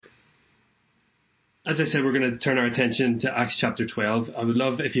as I said, we're going to turn our attention to Acts chapter 12. I would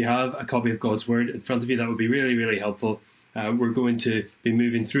love if you have a copy of God's Word in front of you. That would be really, really helpful. We're going to be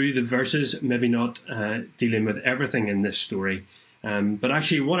moving through the verses, maybe not dealing with everything in this story. But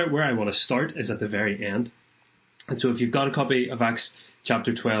actually, where I want to start is at the very end. And so if you've got a copy of Acts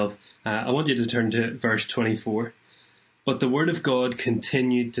chapter 12, I want you to turn to verse 24. But the word of God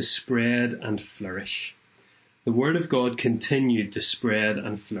continued to spread and flourish. The word of God continued to spread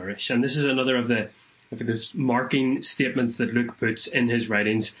and flourish. And this is another of the marking statements that Luke puts in his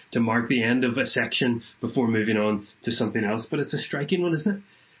writings to mark the end of a section before moving on to something else. But it's a striking one, isn't it?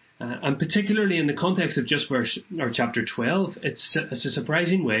 And particularly in the context of just chapter 12, it's a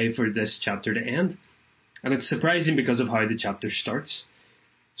surprising way for this chapter to end. And it's surprising because of how the chapter starts.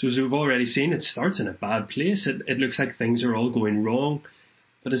 So as we've already seen, it starts in a bad place. It looks like things are all going wrong.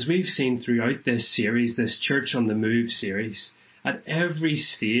 But as we've seen throughout this series, this Church on the Move series, at every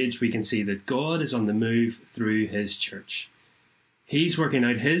stage we can see that God is on the move through his church. He's working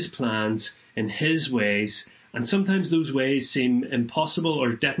out his plans in his ways, and sometimes those ways seem impossible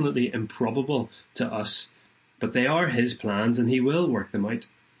or definitely improbable to us. But they are his plans and he will work them out.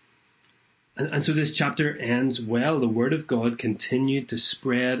 And so this chapter ends well. The word of God continued to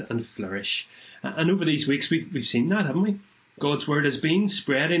spread and flourish. And over these weeks we've seen that, haven't we? God's word has been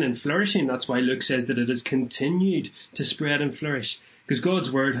spreading and flourishing. That's why Luke says that it has continued to spread and flourish, because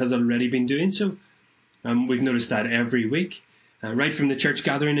God's word has already been doing so. We've noticed that every week, right from the church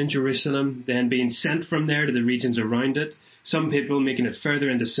gathering in Jerusalem, then being sent from there to the regions around it, some people making it further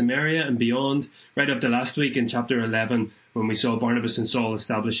into Samaria and beyond, right up to last week in chapter 11, when we saw Barnabas and Saul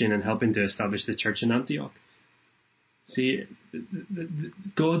establishing and helping to establish the church in Antioch. See,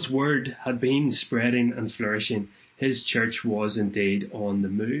 God's word had been spreading and flourishing. His church was indeed on the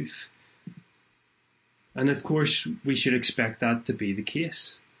move. And of course, we should expect that to be the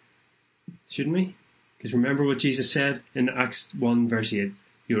case. Shouldn't we? Because remember what Jesus said in Acts 1 verse 8.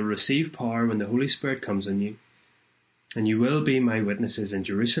 You'll receive power when the Holy Spirit comes on you. And you will be my witnesses in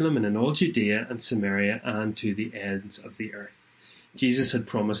Jerusalem and in all Judea and Samaria and to the ends of the earth. Jesus had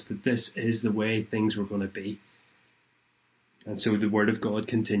promised that this is the way things were going to be. And so the word of God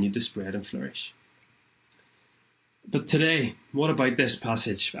continued to spread and flourish. But today, what about this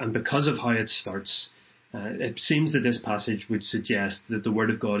passage? And because of how it starts, it seems that this passage would suggest that the word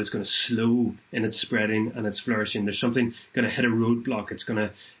of God is going to slow in its spreading and its flourishing. There's something going to hit a roadblock. It's going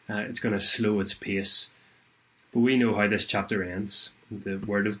to slow its pace. But we know how this chapter ends. The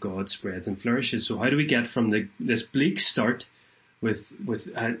word of God spreads and flourishes. So how do we get from this bleak start with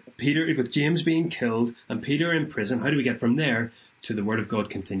James being killed and Peter in prison? How do we get from there to the word of God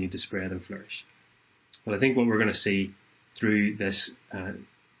continue to spread and flourish? Well, I think what we're going to see through this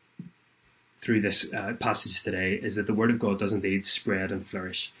passage today is that the word of God does indeed spread and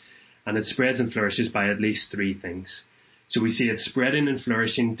flourish. And it spreads and flourishes by at least three things. So we see it spreading and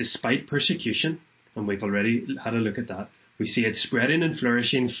flourishing despite persecution, and we've already had a look at that. We see it spreading and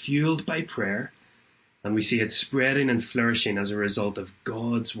flourishing fueled by prayer, and we see it spreading and flourishing as a result of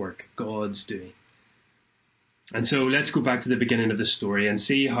God's work, God's doing. And so let's go back to the beginning of the story and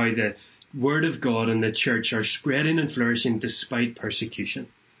see how the word of God and the church are spreading and flourishing despite persecution.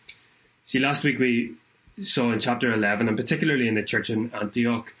 See, last week we saw in chapter 11, and particularly in the church in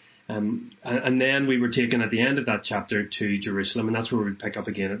Antioch, and then we were taken at the end of that chapter to Jerusalem, and that's where we pick up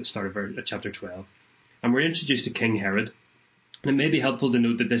again at the start of chapter 12. And we're introduced to King Herod. And it may be helpful to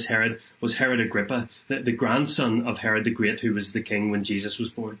note that this Herod was Herod Agrippa, the grandson of Herod the Great, who was the king when Jesus was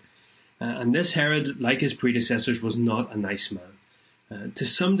born. And this Herod, like his predecessors, was not a nice man. To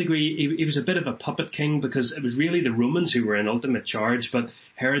some degree, he was a bit of a puppet king, because it was really the Romans who were in ultimate charge, but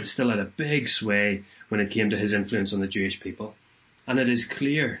Herod still had a big sway when it came to his influence on the Jewish people. And it is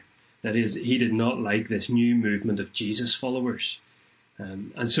clear that he did not like this new movement of Jesus followers.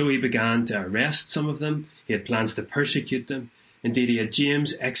 And so he began to arrest some of them. He had plans to persecute them. Indeed, he had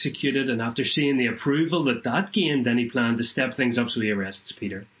James executed, and after seeing the approval that gained, then he planned to step things up, so he arrests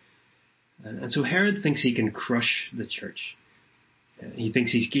Peter. And so Herod thinks he can crush the church. He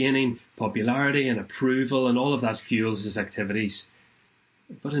thinks he's gaining popularity and approval, and all of that fuels his activities.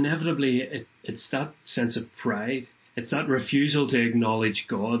 But inevitably, it's that sense of pride. It's that refusal to acknowledge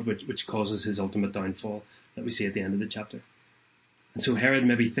God which causes his ultimate downfall that we see at the end of the chapter. And so Herod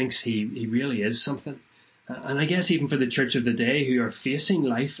maybe thinks he really is something. And I guess even for the church of the day who are facing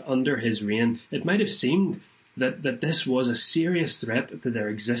life under his reign, it might have seemed that this was a serious threat to their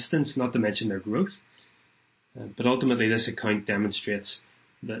existence, not to mention their growth. But ultimately this account demonstrates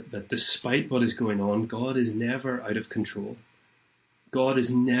that despite what is going on, God is never out of control. God is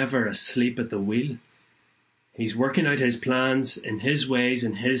never asleep at the wheel. He's working out his plans in his ways,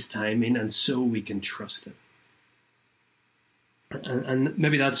 in his timing, and so we can trust him. And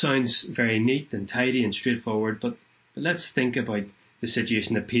maybe that sounds very neat and tidy and straightforward, but let's think about the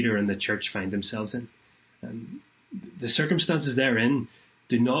situation that Peter and the church find themselves in. The circumstances they're in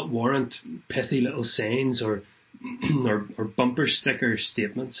do not warrant pithy little sayings or bumper sticker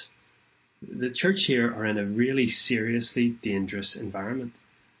statements. The church here are in a really seriously dangerous environment.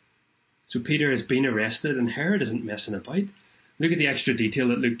 So Peter has been arrested and Herod isn't messing about. Look at the extra detail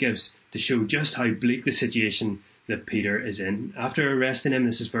that Luke gives to show just how bleak the situation that Peter is in. After arresting him,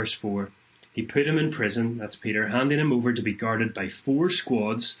 this is verse 4, he put him in prison, that's Peter, handing him over to be guarded by 4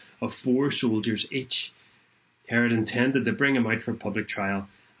 squads of 4 soldiers each. Herod intended to bring him out for public trial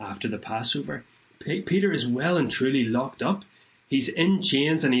after the Passover. Peter is well and truly locked up. He's in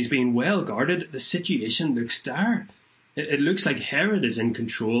chains and he's being well guarded. The situation looks dire. It looks like Herod is in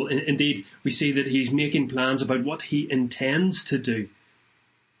control. Indeed, we see that he's making plans about what he intends to do.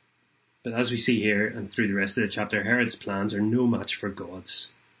 But as we see here and through the rest of the chapter, Herod's plans are no match for God's.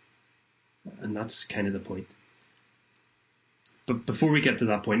 And that's kind of the point. But before we get to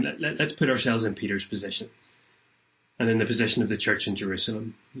that point, let's put ourselves in Peter's position and in the position of the church in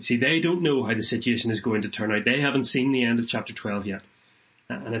Jerusalem. You see, they don't know how the situation is going to turn out. They haven't seen the end of chapter 12 yet.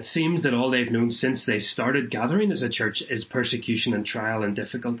 And it seems that all they've known since they started gathering as a church is persecution and trial and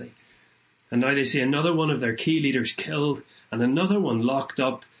difficulty. And now they see another one of their key leaders killed and another one locked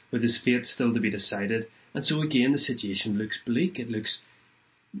up with his fate still to be decided. And so again, the situation looks bleak. It looks,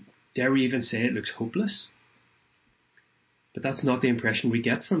 dare we even say, it looks hopeless. But that's not the impression we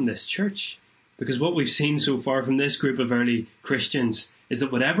get from this church. Because what we've seen so far from this group of early Christians is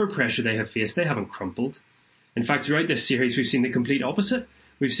that whatever pressure they have faced, they haven't crumpled. In fact, throughout this series, we've seen the complete opposite.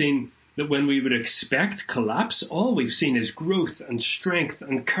 We've seen that when we would expect collapse, all we've seen is growth and strength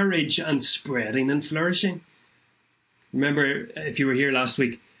and courage and spreading and flourishing. Remember, if you were here last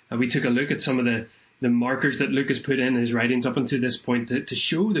week, we took a look at some of the markers that Luke has put in his writings up until this point to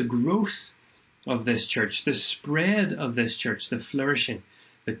show the growth of this church, the spread of this church, the flourishing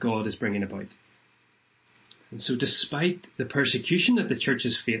that God is bringing about. And so despite the persecution that the church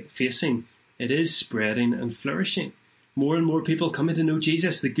is facing, it is spreading and flourishing. More and more people coming to know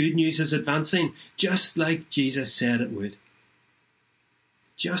Jesus. The good news is advancing, just like Jesus said it would.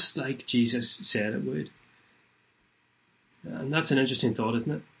 Just like Jesus said it would. And that's an interesting thought,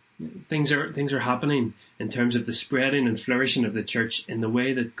 isn't it? Things are happening in terms of the spreading and flourishing of the church in the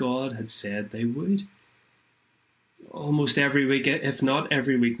way that God had said they would. Almost every week, if not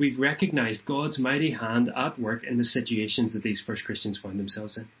every week, we've recognized God's mighty hand at work in the situations that these first Christians found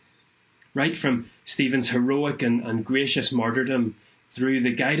themselves in. Right from Stephen's heroic and gracious martyrdom through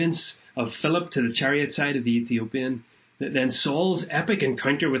the guidance of Philip to the chariot side of the Ethiopian, then Saul's epic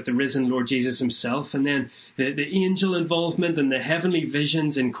encounter with the risen Lord Jesus himself, and then the angel involvement and the heavenly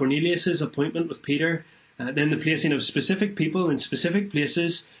visions in Cornelius' appointment with Peter, then the placing of specific people in specific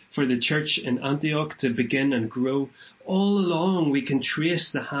places for the church in Antioch to begin and grow. All along we can trace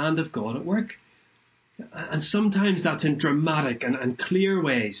the hand of God at work. And sometimes that's in dramatic and clear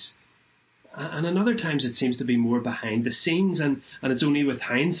ways. And in other times it seems to be more behind the scenes, and it's only with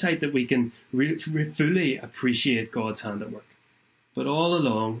hindsight that we can fully appreciate God's hand at work. But all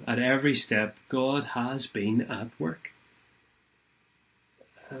along, at every step, God has been at work.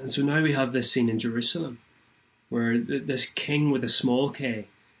 And so now we have this scene in Jerusalem, where this king with a small k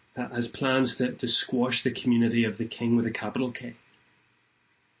has plans to squash the community of the king with a capital K.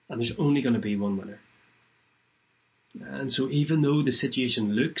 And there's only going to be one winner. And so even though the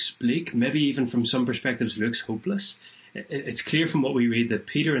situation looks bleak, maybe even from some perspectives looks hopeless, it's clear from what we read that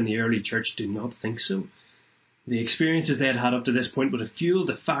Peter and the early church do not think so. The experiences they had had up to this point would have fueled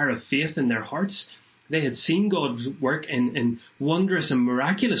the fire of faith in their hearts. They had seen God's work in wondrous and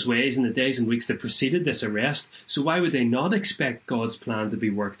miraculous ways in the days and weeks that preceded this arrest, so why would they not expect God's plan to be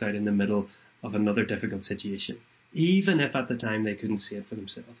worked out in the middle of another difficult situation, even if at the time they couldn't see it for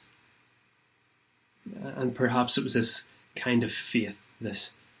themselves? And perhaps it was this kind of faith, this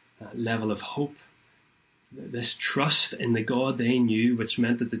level of hope, this trust in the God they knew, which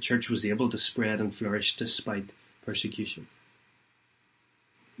meant that the church was able to spread and flourish despite persecution.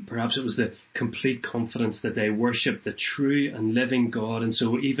 Perhaps it was the complete confidence that they worshipped the true and living God, and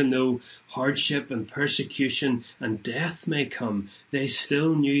so even though hardship and persecution and death may come, they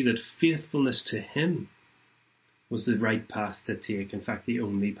still knew that faithfulness to Him was the right path to take, in fact the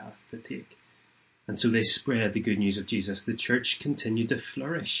only path to take. And so they spread the good news of Jesus. The church continued to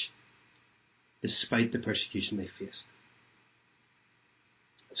flourish despite the persecution they faced.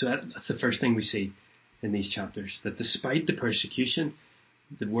 So that's the first thing we see in these chapters, that despite the persecution,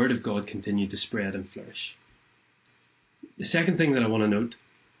 the word of God continued to spread and flourish. The second thing that I want to note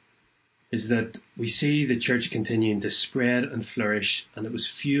is that we see the church continuing to spread and flourish, and it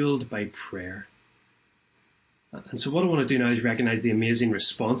was fueled by prayer. And so what I want to do now is recognize the amazing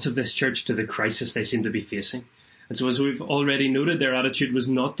response of this church to the crisis they seem to be facing. And so as we've already noted, their attitude was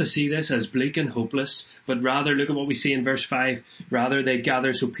not to see this as bleak and hopeless, but rather, look at what we see in verse 5. Rather, they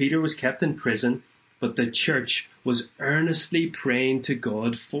gathered. So Peter was kept in prison, but the church was earnestly praying to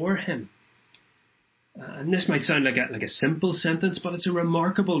God for him. And this might sound like a simple sentence, but it's a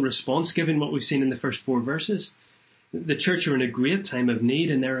remarkable response given what we've seen in the first 4 verses. The church are in a great time of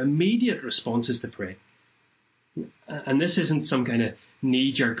need, and their immediate response is to pray. And this isn't some kind of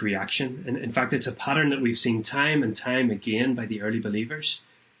knee-jerk reaction. In fact, it's a pattern that we've seen time and time again by the early believers.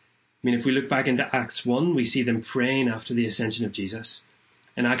 I mean, if we look back into Acts 1, we see them praying after the ascension of Jesus.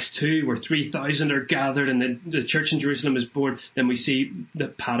 In Acts 2, where 3,000 are gathered and the church in Jerusalem is born, then we see the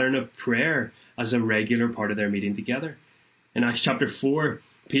pattern of prayer as a regular part of their meeting together. In Acts chapter 4,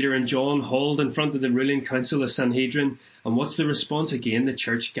 Peter and John hauled in front of the ruling council, the Sanhedrin, and what's the response? Again, the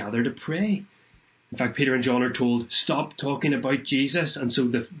church gathered to pray. In fact, Peter and John are told, stop talking about Jesus, and so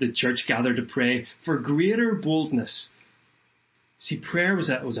the church gathered to pray for greater boldness. See, prayer was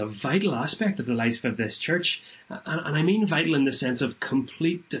a vital aspect of the life of this church, and I mean vital in the sense of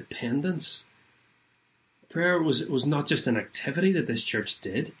complete dependence. Prayer was not just an activity that this church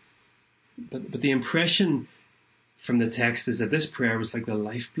did, but the impression from the text is that this prayer was like the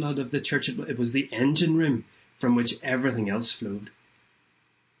lifeblood of the church. It was the engine room from which everything else flowed.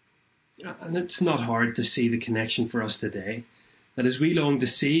 And it's not hard to see the connection for us today, that as we long to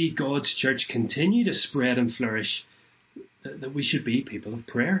see God's church continue to spread and flourish, that we should be people of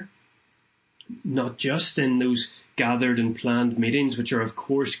prayer. Not just in those gathered and planned meetings, which are of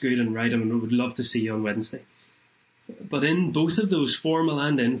course good and right, and we would love to see you on Wednesday. But in both of those formal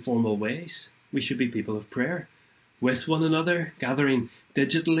and informal ways, we should be people of prayer. With one another, gathering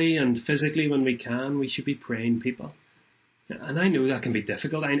digitally and physically when we can, we should be praying people. And I know that can be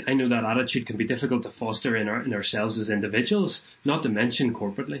difficult. I know that attitude can be difficult to foster in ourselves as individuals, not to mention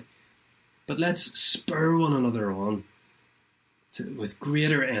corporately. But let's spur one another on with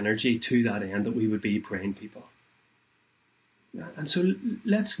greater energy to that end, that we would be praying people. And so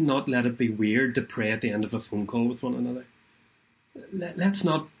let's not let it be weird to pray at the end of a phone call with one another. Let's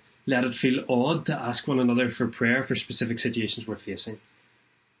not let it feel odd to ask one another for prayer for specific situations we're facing.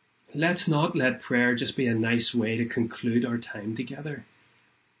 Let's not let prayer just be a nice way to conclude our time together.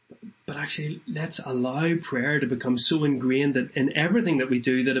 But actually, let's allow prayer to become so ingrained that in everything that we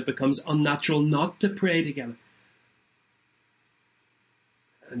do that it becomes unnatural not to pray together.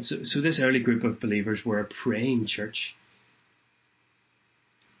 And so this early group of believers were a praying church.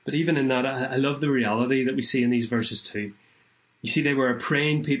 But even in that, I love the reality that we see in these verses too. You see, they were a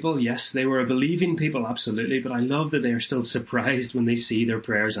praying people, yes. They were a believing people, absolutely. But I love that they are still surprised when they see their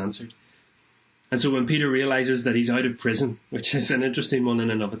prayers answered. And so when Peter realizes that he's out of prison, which is an interesting one in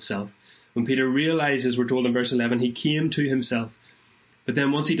and of itself, when Peter realizes, we're told in verse 11, he came to himself. But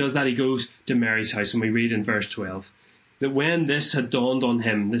then once he does that, he goes to Mary's house, and we read in verse 12, that when this had dawned on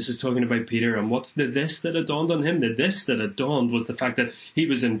him, this is talking about Peter, and what's the this that had dawned on him? The this that had dawned was the fact that he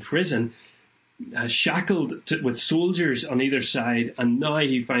was in prison, shackled with soldiers on either side, and now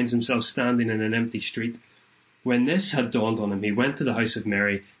he finds himself standing in an empty street. When this had dawned on him, he went to the house of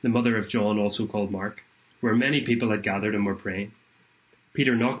Mary, the mother of John, also called Mark, where many people had gathered and were praying.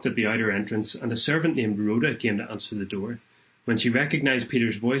 Peter knocked at the outer entrance, and a servant named Rhoda came to answer the door. When she recognized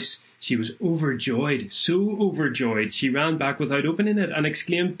Peter's voice, she was overjoyed, so overjoyed, she ran back without opening it and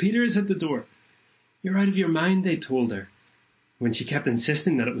exclaimed, "Peter is at the door." "You're out of your mind," they told her. When she kept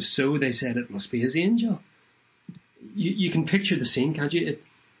insisting that it was so, they said, "It must be his angel." You can picture the scene, can't you?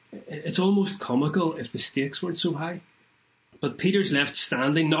 It's almost comical if the stakes weren't so high. But Peter's left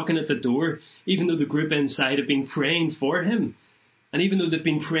standing, knocking at the door, even though the group inside have been praying for him. And even though they've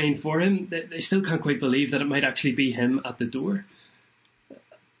been praying for him, they still can't quite believe that it might actually be him at the door.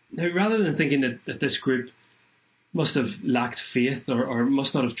 Now, rather than thinking that this group must have lacked faith or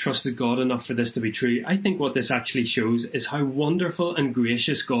must not have trusted God enough for this to be true, I think what this actually shows is how wonderful and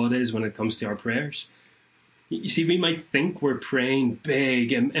gracious God is when it comes to our prayers. You see, we might think we're praying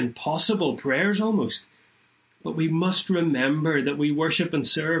big, impossible prayers almost. But we must remember that we worship and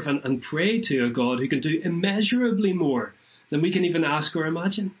serve and pray to a God who can do immeasurably more than we can even ask or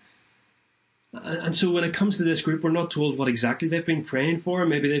imagine. And so when it comes to this group, we're not told what exactly they've been praying for.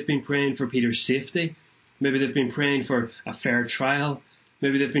 Maybe they've been praying for Peter's safety. Maybe they've been praying for a fair trial.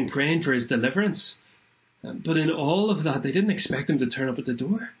 Maybe they've been praying for his deliverance. But in all of that, they didn't expect him to turn up at the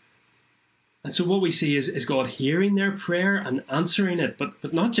door. And so what we see is God hearing their prayer and answering it,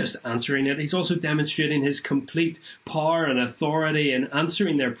 but not just answering it. He's also demonstrating his complete power and authority in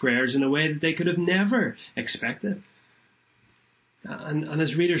answering their prayers in a way that they could have never expected. And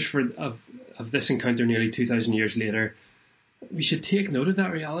as readers of this encounter nearly 2,000 years later, we should take note of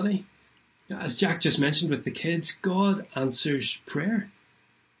that reality. As Jack just mentioned with the kids, God answers prayer.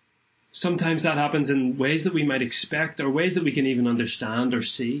 Sometimes that happens in ways that we might expect or ways that we can even understand or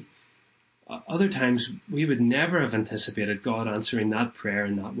see. Other times, we would never have anticipated God answering that prayer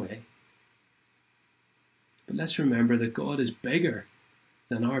in that way. But let's remember that God is bigger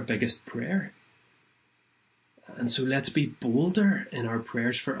than our biggest prayer. And so let's be bolder in our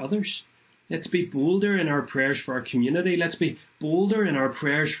prayers for others. Let's be bolder in our prayers for our community. Let's be bolder in our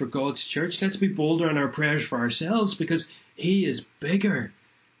prayers for God's church. Let's be bolder in our prayers for ourselves, because he is bigger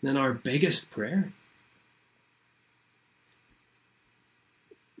than our biggest prayer.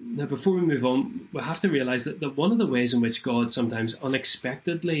 Now, before we move on, we have to realize that one of the ways in which God sometimes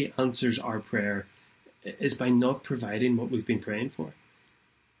unexpectedly answers our prayer is by not providing what we've been praying for.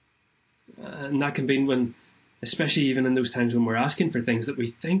 And that can be when, especially even in those times when we're asking for things that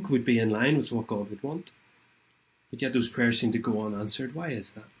we think would be in line with what God would want. But yet those prayers seem to go unanswered. Why is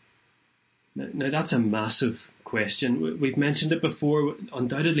that? Now that's a massive question. We've mentioned it before.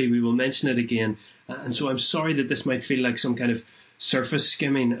 Undoubtedly we will mention it again. And so I'm sorry that this might feel like some kind of surface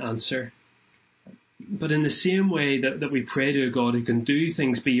skimming answer. But in the same way that we pray to a God who can do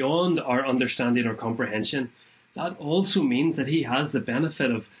things beyond our understanding or comprehension, that also means that he has the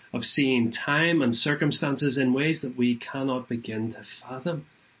benefit of seeing time and circumstances in ways that we cannot begin to fathom.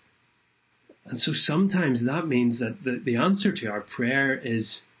 And so sometimes that means that the answer to our prayer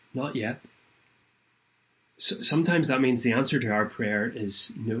is not yet. Sometimes that means the answer to our prayer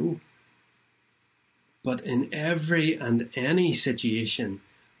is no. But in every and any situation,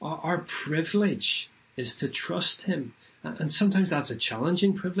 our privilege is to trust him. And sometimes that's a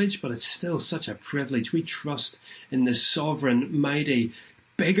challenging privilege, but it's still such a privilege. We trust in this sovereign, mighty,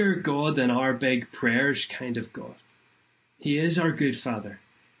 bigger God than our big prayers kind of God. He is our good Father.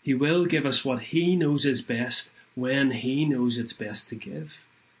 He will give us what he knows is best when he knows it's best to give.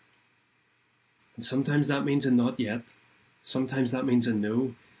 And sometimes that means a not yet. Sometimes that means a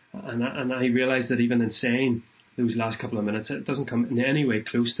no. And I realise that even in saying those last couple of minutes, it doesn't come in any way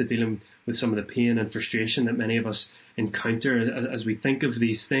close to dealing with some of the pain and frustration that many of us encounter as we think of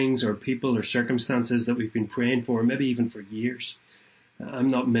these things or people or circumstances that we've been praying for, maybe even for years.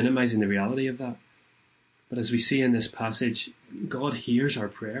 I'm not minimising the reality of that. But as we see in this passage, God hears our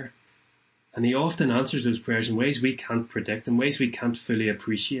prayer. And he often answers those prayers in ways we can't predict, in ways we can't fully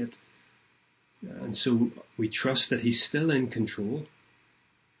appreciate. And so we trust that he's still in control,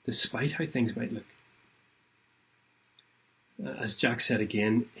 despite how things might look. As Jack said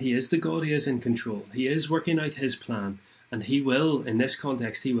again, he is the God who is in control. He is working out his plan, and he will, in this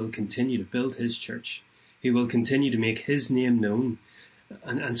context, he will continue to build his church. He will continue to make his name known.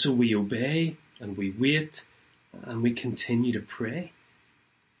 And so we obey, and we wait, and we continue to pray.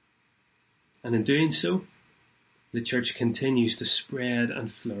 And in doing so, the church continues to spread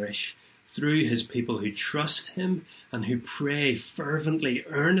and flourish through his people who trust him and who pray fervently,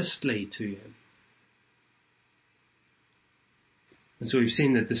 earnestly to him. And so we've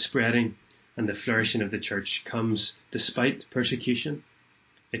seen that the spreading and the flourishing of the church comes despite persecution.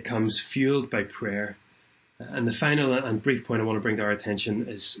 It comes fueled by prayer. And the final and brief point I want to bring to our attention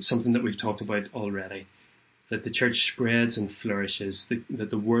is something that we've talked about already. That the church spreads and flourishes, that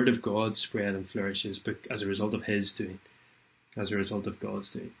the word of God spread and flourishes as a result of his doing, as a result of God's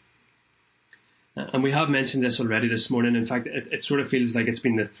doing. And we have mentioned this already this morning. In fact, it sort of feels like it's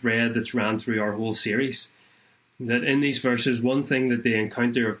been the thread that's ran through our whole series. That in these verses, one thing that the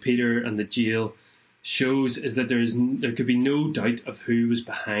encounter of Peter and the jail shows is that there could be no doubt of who was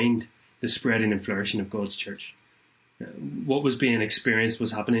behind the spreading and flourishing of God's church. What was being experienced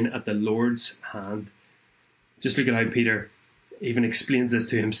was happening at the Lord's hand. Just look at how Peter even explains this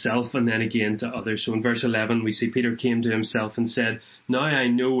to himself and then again to others. So in verse 11, we see Peter came to himself and said, "Now I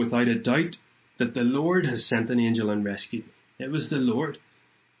know without a doubt that the Lord has sent an angel and rescued me." It was the Lord.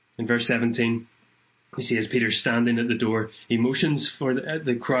 In verse 17, we see as Peter's standing at the door, he motions for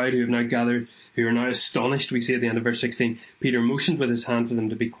the crowd who have now gathered, who are now astonished. We see at the end of verse 16, Peter motioned with his hand for them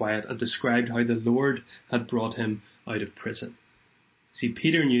to be quiet and described how the Lord had brought him out of prison. See,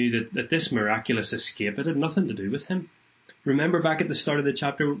 Peter knew that this miraculous escape, it had nothing to do with him. Remember back at the start of the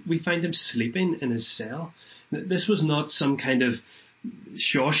chapter, we find him sleeping in his cell. This was not some kind of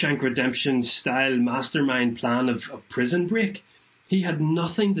Shawshank Redemption style mastermind plan of prison break. He had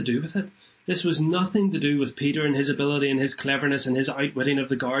nothing to do with it. This was nothing to do with Peter and his ability and his cleverness and his outwitting of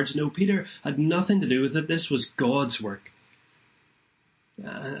the guards. No, Peter had nothing to do with it. This was God's work.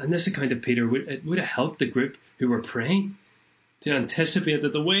 And this account of Peter would have helped the group who were praying to anticipate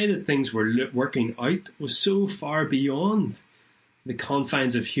that the way that things were working out was so far beyond the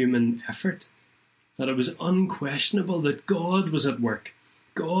confines of human effort that it was unquestionable that God was at work.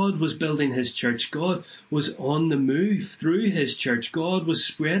 God was building his church. God was on the move through his church. God was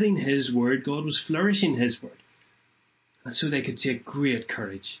spreading his word. God was flourishing his word. And so they could take great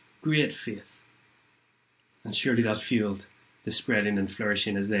courage, great faith. And surely that fueled the spreading and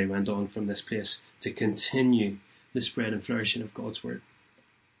flourishing as they went on from this place to continue the spread and flourishing of God's word.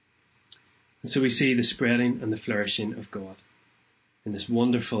 And so we see the spreading and the flourishing of God in this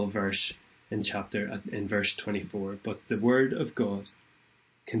wonderful verse in verse 24. But the word of God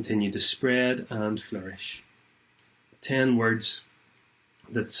continued to spread and flourish. 10 words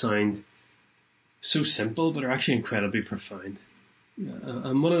that sound so simple but are actually incredibly profound.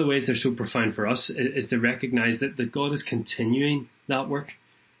 And one of the ways they're so profound for us is to recognize that God is continuing that work.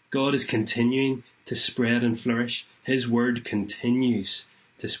 God is continuing to spread and flourish. His word continues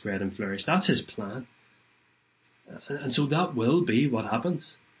to spread and flourish. That's his plan. And so that will be what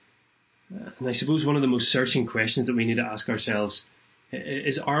happens. And I suppose one of the most searching questions that we need to ask ourselves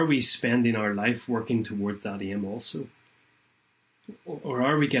is, are we spending our life working towards that aim also? Or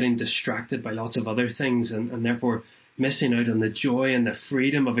are we getting distracted by lots of other things and therefore missing out on the joy and the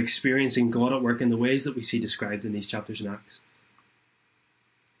freedom of experiencing God at work in the ways that we see described in these chapters and Acts?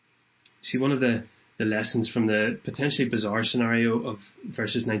 See, one of the lessons from the potentially bizarre scenario of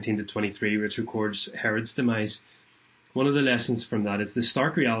verses 19 to 23, which records Herod's demise, one of the lessons from that is the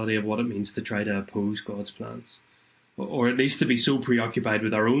stark reality of what it means to try to oppose God's plans, or at least to be so preoccupied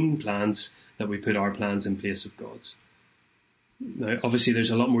with our own plans that we put our plans in place of God's. Now, obviously,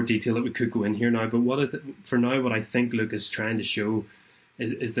 there's a lot more detail that we could go in here now, but for now, what I think Luke is trying to show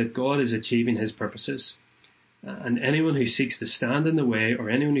is that God is achieving his purposes. And anyone who seeks to stand in the way or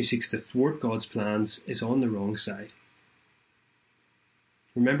anyone who seeks to thwart God's plans is on the wrong side.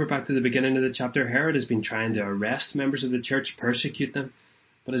 Remember back to the beginning of the chapter, Herod has been trying to arrest members of the church, persecute them.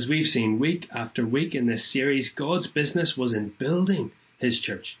 But as we've seen week after week in this series, God's business was in building his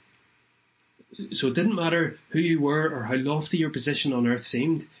church. So it didn't matter who you were or how lofty your position on earth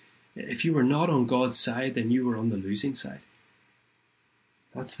seemed. If you were not on God's side, then you were on the losing side.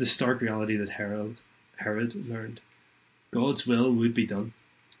 That's the stark reality that Herod learned. God's will would be done,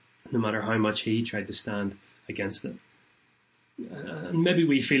 no matter how much he tried to stand against it. And maybe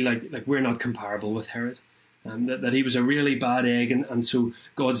we feel like we're not comparable with Herod, that he was a really bad egg, and so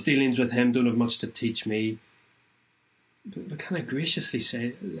God's dealings with him don't have much to teach me. But can I graciously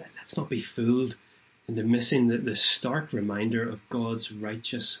say, let's not be fooled into missing the stark reminder of God's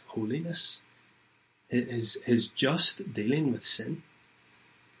righteous holiness, his just dealing with sin.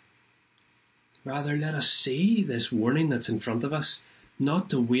 Rather, let us see this warning that's in front of us, not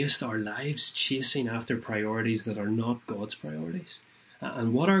to waste our lives chasing after priorities that are not God's priorities.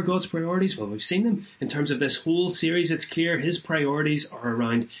 And what are God's priorities? Well, we've seen them. In terms of this whole series, it's clear his priorities are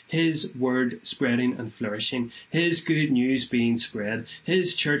around his word spreading and flourishing, his good news being spread,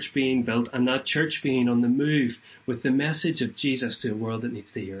 his church being built, and that church being on the move with the message of Jesus to a world that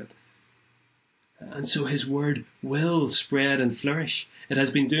needs to hear it. And so his word will spread and flourish. It has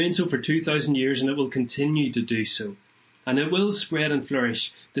been doing so for 2,000 years and it will continue to do so. And it will spread and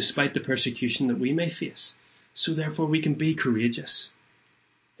flourish despite the persecution that we may face. So therefore we can be courageous.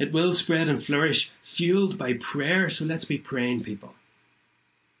 It will spread and flourish fueled by prayer, so let's be praying people.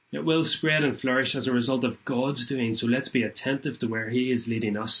 It will spread and flourish as a result of God's doing, so let's be attentive to where he is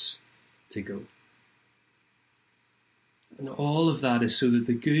leading us to go. And all of that is so that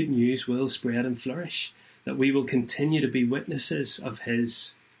the good news will spread and flourish, that we will continue to be witnesses of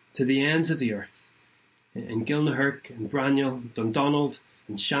his to the ends of the earth, in Gilnahirk and Braniel, Dundonald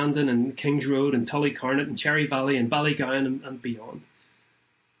and Shandon and Kings Road and Tullycarnet and Cherry Valley and Ballygowan and beyond.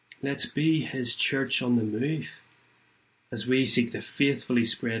 Let's be his church on the move as we seek to faithfully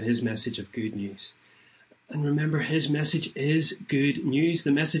spread his message of good news. And remember, his message is good news.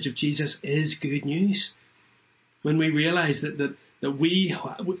 The message of Jesus is good news. When we realize that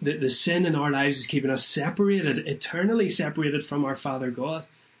the sin in our lives is keeping us separated, eternally separated from our Father God,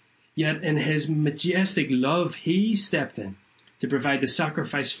 yet in his majestic love, he stepped in to provide the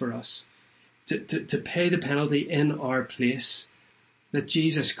sacrifice for us, to pay the penalty in our place. That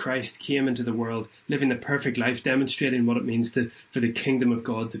Jesus Christ came into the world, living the perfect life, demonstrating what it means for the kingdom of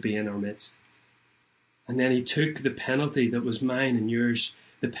God to be in our midst. And then he took the penalty that was mine and yours,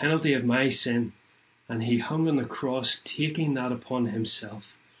 the penalty of my sin, and he hung on the cross, taking that upon himself.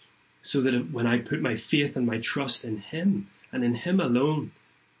 so that when I put my faith and my trust in him and in him alone,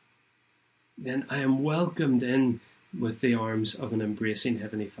 then I am welcomed in with the arms of an embracing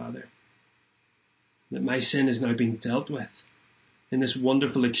Heavenly Father. That my sin is now being dealt with. In this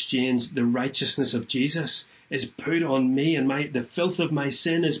wonderful exchange, the righteousness of Jesus is put on me, and the filth of my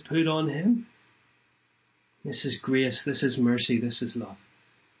sin is put on him. This is grace, this is mercy, this is love.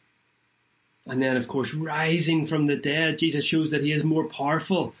 And then, of course, rising from the dead, Jesus shows that he is more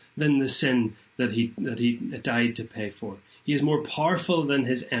powerful than the sin that he died to pay for. He is more powerful than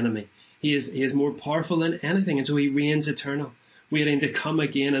his enemy. He is more powerful than anything, and so he reigns eternal, waiting to come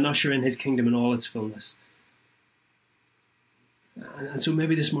again and usher in his kingdom in all its fullness. And so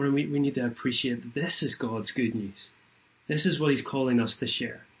maybe this morning we need to appreciate that this is God's good news. This is what he's calling us to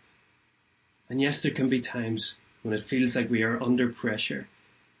share. And yes, there can be times when it feels like we are under pressure.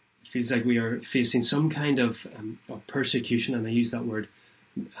 It feels like we are facing some kind of persecution, and I use that word,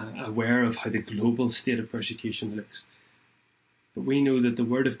 aware of how the global state of persecution looks. But we know that the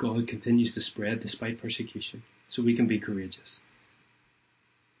word of God continues to spread despite persecution, so we can be courageous.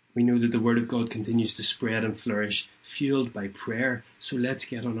 We know that the word of God continues to spread and flourish, fueled by prayer, so let's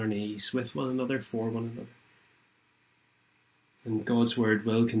get on our knees with one another, for one another. And God's word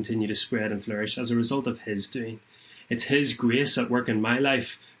will continue to spread and flourish as a result of his doing. It's his grace at work in my life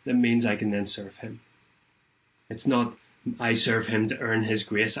that means I can then serve him. It's not I serve him to earn his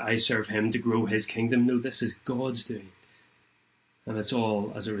grace, I serve him to grow his kingdom. No, this is God's doing. And it's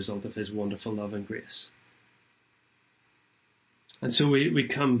all as a result of his wonderful love and grace. And so we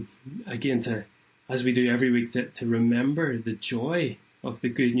come again to, as we do every week, to remember the joy of the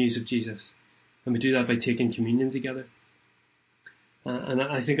good news of Jesus. And we do that by taking communion together. And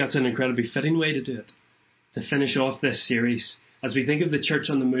I think that's an incredibly fitting way to do it. To finish off this series. As we think of the church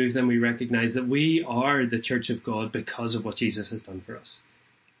on the move, then we recognize that we are the church of God because of what Jesus has done for us.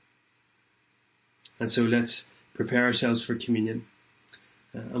 And so let's prepare ourselves for communion.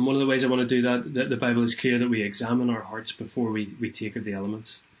 And one of the ways I want to do that the Bible is clear that we examine our hearts before we take of the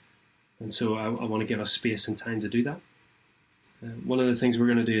elements. And so I want to give us space and time to do that. One of the things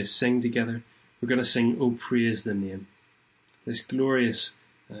we're going to do is sing together. We're going to sing, "Oh, Praise the Name." This glorious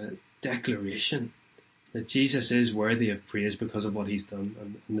declaration that Jesus is worthy of praise because of what he's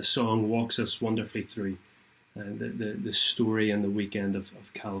done. And the song walks us wonderfully through the story and the weekend of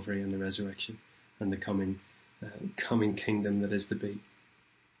Calvary and the resurrection and the coming kingdom that is to be.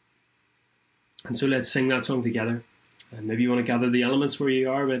 And so let's sing that song together. And maybe you want to gather the elements where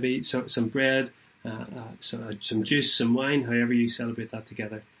you are, maybe some bread, some juice, some wine, however you celebrate that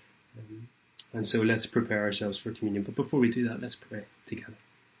together. And so let's prepare ourselves for communion. But before we do that, let's pray together.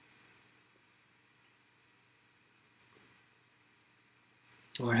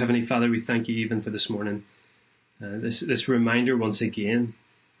 Our Heavenly Father, we thank you even for this morning. This reminder once again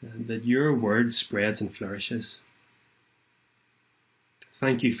that your word spreads and flourishes.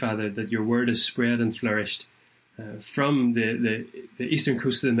 Thank you, Father, that your word has spread and flourished from the eastern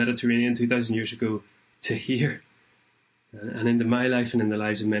coast of the Mediterranean 2,000 years ago to here, and into my life and in the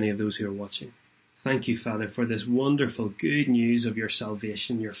lives of many of those who are watching. Thank you, Father, for this wonderful good news of your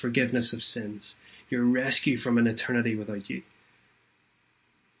salvation, your forgiveness of sins, your rescue from an eternity without you.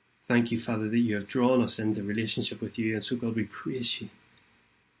 Thank you, Father, that you have drawn us into relationship with you, and so, God, we praise you.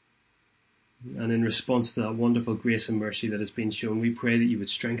 And in response to that wonderful grace and mercy that has been shown, we pray that you would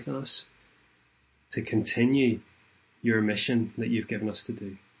strengthen us to continue your mission that you've given us to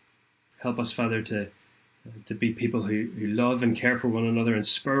do. Help us, Father, to be people who love and care for one another and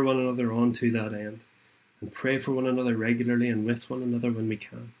spur one another on to that end, and pray for one another regularly and with one another when we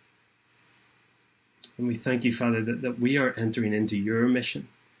can. And we thank you, Father, that we are entering into your mission.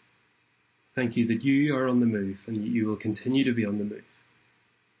 Thank you that you are on the move and you will continue to be on the move.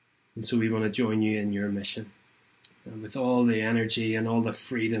 And so we want to join you in your mission with all the energy and all the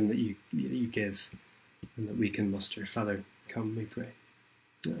freedom that you give and that we can muster. Father, come, we pray.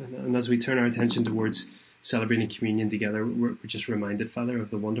 And as we turn our attention towards celebrating communion together, we're just reminded, Father, of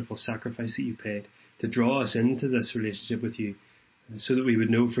the wonderful sacrifice that you paid to draw us into this relationship with you, so that we would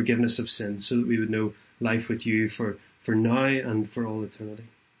know forgiveness of sin, so that we would know life with you for now and for all eternity.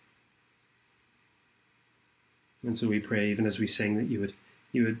 And so we pray, even as we sing, that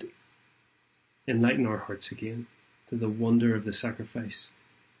you would enlighten our hearts again to the wonder of the sacrifice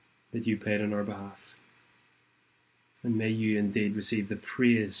that you paid on our behalf. And may you indeed receive the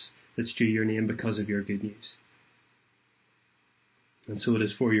praise that's due your name because of your good news. And so it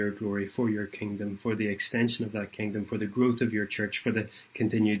is for your glory, for your kingdom, for the extension of that kingdom, for the growth of your church, for the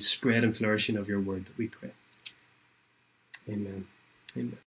continued spread and flourishing of your word that we pray. Amen. Amen.